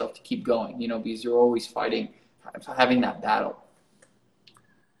tell yourself to keep going? You know, because you're always fighting, having that battle.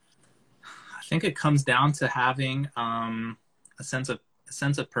 I think it comes down to having a sense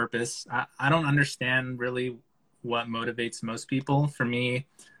of purpose. I don't understand really what motivates most people. For me,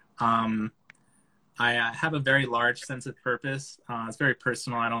 I have a very large sense of purpose. It's very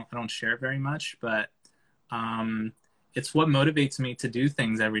personal. I don't share it very much, but it's what motivates me to do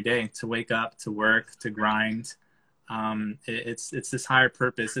things every day, to wake up, to work, to grind. It's this higher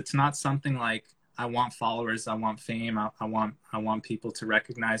purpose. It's not something like I want followers, I want fame, I want people to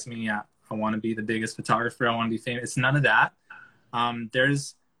recognize me. I want to be the biggest photographer. I want to be famous. It's none of that.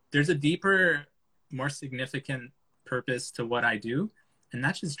 There's a deeper, more significant purpose to what I do, and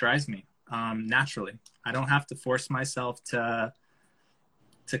that just drives me naturally. I don't have to force myself to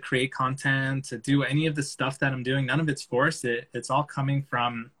create content, to do any of the stuff that I'm doing. None of it's forced. It's all coming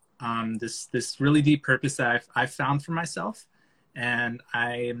from this really deep purpose that I've found for myself, and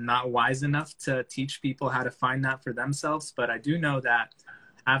I am not wise enough to teach people how to find that for themselves. But I do know that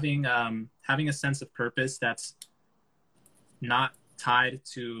having a sense of purpose that's not tied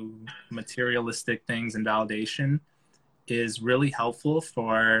to materialistic things and validation is really helpful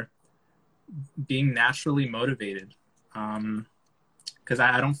for being naturally motivated. Because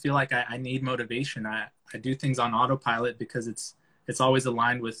I don't feel like I need motivation. I do things on autopilot because it's always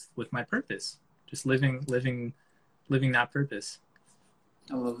aligned with my purpose. Just living that purpose.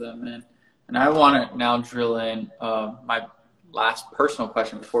 I love that, man. And I want to now drill in my last personal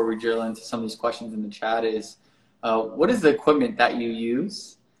question before we drill into some of these questions in the chat is, what is the equipment that you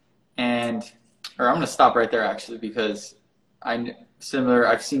use? Or I'm going to stop right there actually, because I've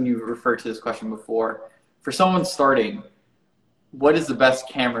seen you refer to this question before. For someone starting, what is the best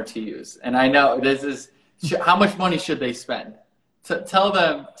camera to use? And I know this is, how much money should they spend? Tell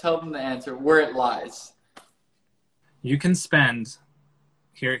them the answer, where it lies. You can spend,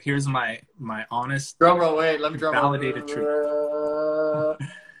 here's my honest, drum roll, wait, let me drum roll. Validated truth.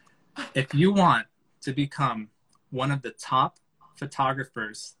 If you want to become one of the top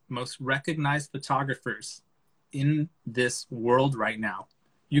photographers, most recognized photographers in this world right now,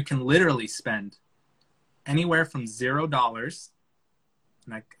 you can literally spend anywhere from $0,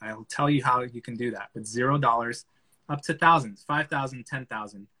 and I'll tell you how you can do that, with $0 up to thousands, 5,000,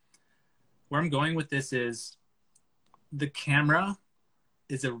 10,000. Where I'm going with this is the camera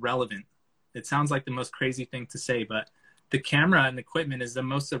is irrelevant. It sounds like the most crazy thing to say, but the camera and equipment is the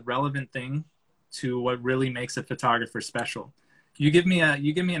most irrelevant thing to what really makes a photographer special. You give me an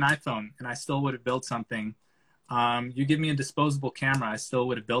iPhone and I still would have built something. You give me a disposable camera, I still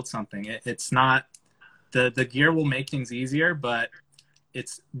would have built something. It's not, the gear will make things easier, but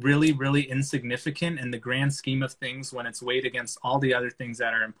it's really, really insignificant in the grand scheme of things when it's weighed against all the other things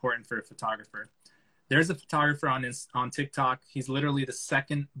that are important for a photographer. There's a photographer on TikTok. He's literally the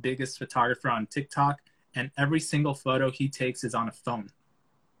second biggest photographer on TikTok, and every single photo he takes is on a phone.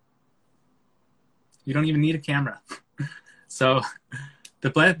 You don't even need a camera. So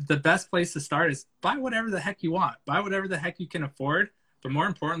the best place to start is buy whatever the heck you want. Buy whatever the heck you can afford. But more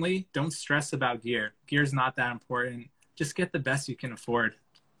importantly, don't stress about gear. Gear's not that important. Just get the best you can afford.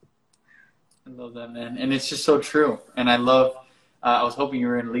 I love that, man. And it's just so true. And I love, I was hoping you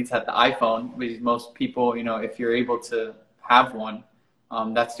were going to lead to the iPhone, because most people, you know, if you're able to have one,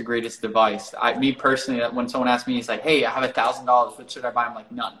 that's the greatest device. Me personally, when someone asks me, he's like, hey, I have $1,000. What should I buy? I'm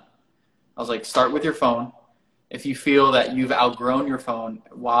like, none. I was like, start with your phone. If you feel that you've outgrown your phone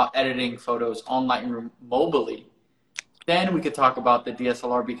while editing photos on Lightroom mobily, then we could talk about the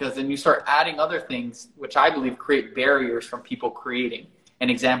DSLR, because then you start adding other things, which I believe create barriers from people creating. An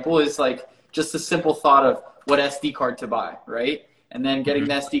example is like just the simple thought of what SD card to buy, right? And then getting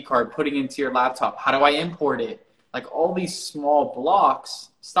the SD card, putting it into your laptop. How do I import it? Like all these small blocks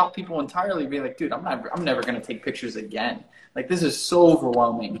stop people entirely being like, dude, I'm never going to take pictures again. Like this is so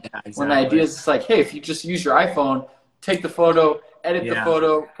overwhelming. Yeah, exactly. When the idea is like, hey, if you just use your iPhone, take the photo, edit the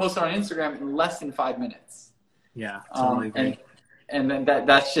photo, post it on Instagram in less than 5 minutes. Yeah, totally agree. And then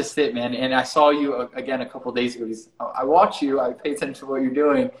that's just it, man. And I saw you again a couple of days ago. I watch you. I pay attention to what you're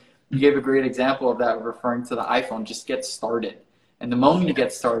doing. You gave a great example of that, referring to the iPhone. Just get started. And the moment you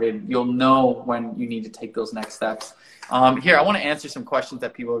get started, you'll know when you need to take those next steps. Here, I want to answer some questions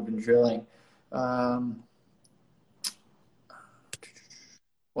that people have been drilling.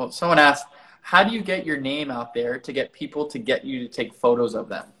 Well, someone asked, how do you get your name out there to get people to get you to take photos of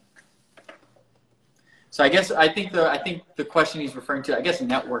them? So I think the question he's referring to, I guess,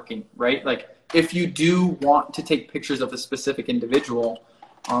 networking, right? Like if you do want to take pictures of a specific individual,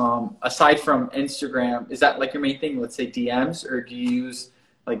 aside from Instagram, is that like your main thing? Let's say DMs, or do you use,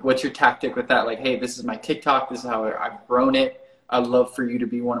 like, what's your tactic with that? Like, hey, this is my TikTok. This is how I've grown it. I'd love for you to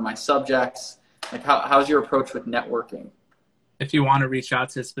be one of my subjects. Like how's your approach with networking? If you want to reach out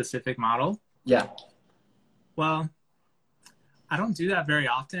to a specific model? Yeah. Well, I don't do that very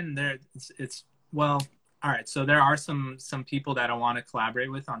often. Well, all right. So there are some people that I want to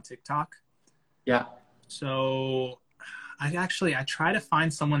collaborate with on TikTok. Yeah. So I try to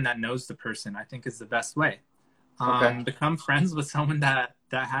find someone that knows the person, I think is the best way. Okay. Become friends with someone that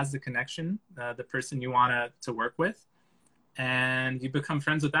has the connection, the person you want to work with. And you become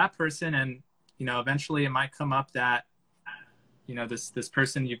friends with that person. And, you know, eventually it might come up that, you know, this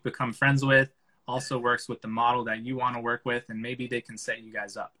person you've become friends with also works with the model that you want to work with. And maybe they can set you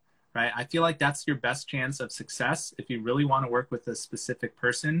guys up. Right. I feel like that's your best chance of success if you really want to work with a specific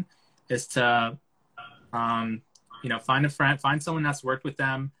person, is to, you know, find a friend, find someone that's worked with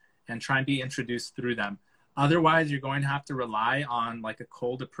them and try and be introduced through them. Otherwise, you're going to have to rely on like a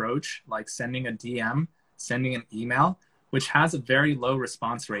cold approach, like sending a DM, sending an email, which has a very low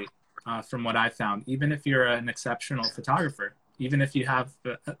response rate from what I found. Even if you're an exceptional photographer, even if you have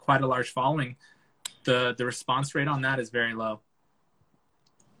quite a large following, the response rate on that is very low.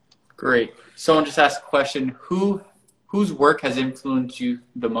 Great. Someone just asked a question. Whose work has influenced you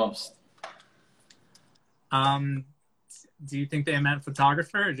the most? Do you think they meant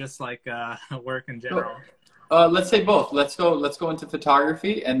photographer or just like work in general? Let's say both. Let's go into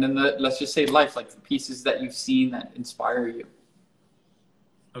photography, and then let's just say life, like the pieces that you've seen that inspire you.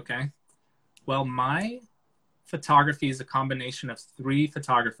 Okay. Well, my photography is a combination of 3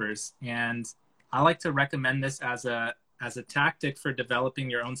 photographers, and I like to recommend this as a tactic for developing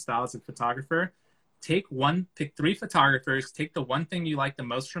your own style as a photographer. Pick 3 photographers, take the one thing you like the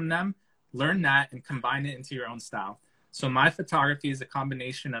most from them, learn that, and combine it into your own style. So my photography is a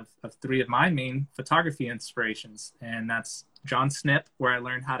combination of 3 of my main photography inspirations, and that's John Snip, where I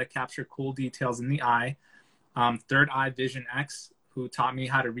learned how to capture cool details in the eye. Third Eye Vision X, who taught me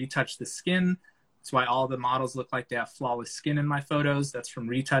how to retouch the skin. That's why all the models look like they have flawless skin in my photos. That's from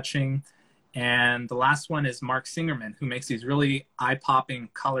retouching. And the last one is Mark Singerman, who makes these really eye-popping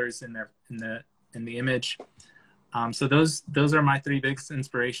colors in the image. So those are my 3 biggest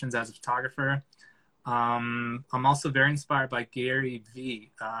inspirations as a photographer. I'm also very inspired by Gary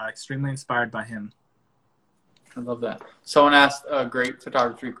Vee, extremely inspired by him. I love that. Someone asked a great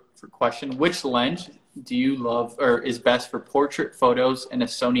photography question. Which lens do you love or is best for portrait photos in a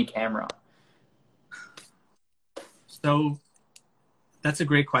Sony camera? So that's a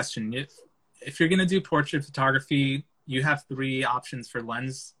great question. If you're going to do portrait photography, you have three options for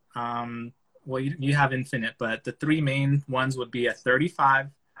lens. Well, you have infinite, but the three main ones would be a 35,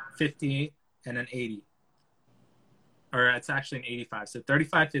 50, and an 80. Or it's actually an 85. So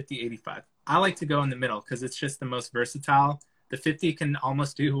 35, 50, 85. I like to go in the middle because it's just the most versatile. The 50 can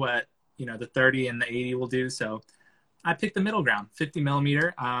almost do what, you know, the 30 and the 80 will do. So I picked the middle ground, 50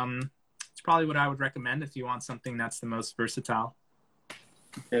 millimeter. It's probably what I would recommend if you want something that's the most versatile.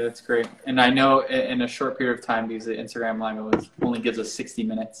 Okay, that's great. And I know in a short period of time, because the Instagram Live only gives us 60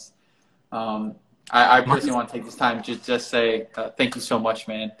 minutes, I personally want to take this time to just say thank you so much,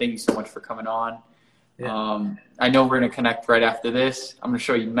 man. Thank you so much for coming on. Yeah. I know we're going to connect right after this. I'm going to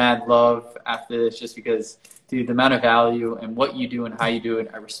show you mad love after this just because, dude, the amount of value and what you do and how you do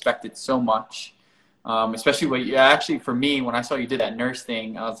it, I respect it so much. Especially what you actually, for me, when I saw you did that nurse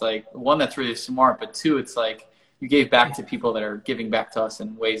thing, I was like, one, that's really smart, but two, it's like you gave back to people that are giving back to us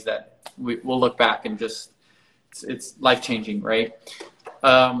in ways that we'll look back and just, it's life-changing, right?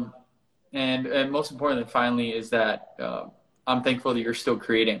 And most importantly, finally, is that I'm thankful that you're still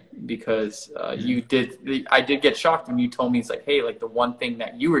creating because I did get shocked when you told me, it's like, hey, like the one thing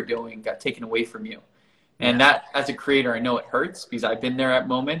that you were doing got taken away from you. And that, as a creator, I know it hurts because I've been there at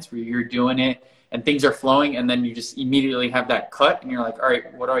moments where you're doing it and things are flowing and then you just immediately have that cut and you're like, all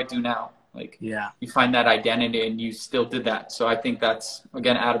right, what do I do now? Like, you find that identity and you still did that. So I think that's,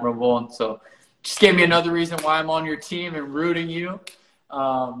 again, admirable. And so just gave me another reason why I'm on your team and rooting you.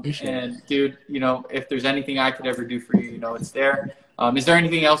 And dude, you know, if there's anything I could ever do for you, you know, it's there. Is there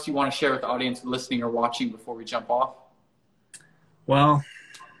anything else you want to share with the audience listening or watching before we jump off? Well,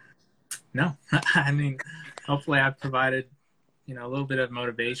 no, I mean, hopefully I've provided, you know, a little bit of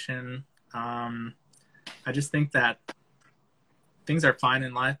motivation. I just think that things are fine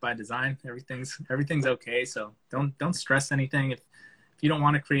in life by design. Everything's okay. So don't stress anything. If you don't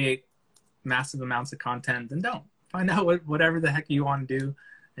want to create massive amounts of content, then don't. Find out whatever the heck you want to do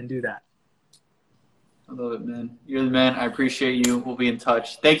and do that. I love it, man. You're the man. I appreciate you. We'll be in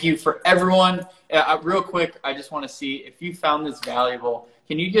touch. Thank you for everyone. Real quick, I just want to see if you found this valuable.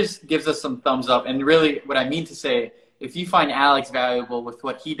 Can you just give us some thumbs up? And really what I mean to say, if you find Alex valuable with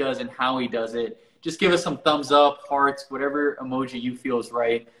what he does and how he does it, just give us some thumbs up, hearts, whatever emoji you feel is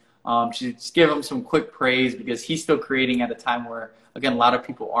right. Just give him some quick praise because he's still creating at a time where, again, a lot of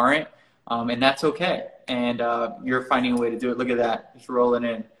people aren't. And that's okay. And you're finding a way to do it. Look at that. Just rolling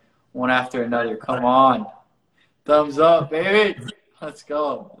in one after another. Come on. Thumbs up, baby. Let's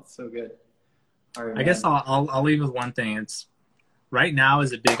go. That's so good. All right, I guess I'll leave with one thing. It's right now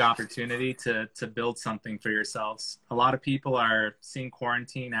is a big opportunity to build something for yourselves. A lot of people are seeing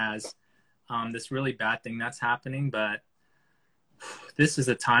quarantine as this really bad thing that's happening, but this is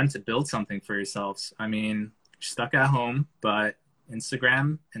a time to build something for yourselves. I mean, you're stuck at home, but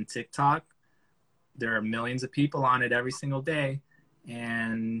Instagram and TikTok, there are millions of people on it every single day.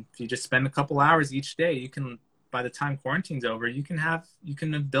 And if you just spend a couple hours each day, you can, by the time quarantine's over, you can have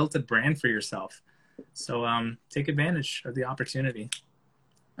built a brand for yourself. So take advantage of the opportunity.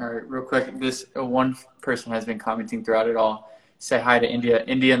 All right, real quick, this one person has been commenting throughout it all. Say hi to India.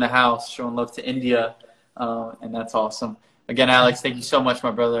 India in the house, showing love to India. And that's awesome. Again, Alex, thank you so much,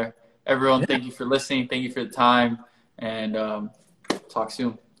 my brother. Everyone, thank you for listening. Thank you for the time. And talk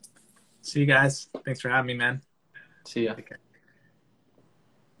soon. See you guys. Thanks for having me, man. See ya. Take care.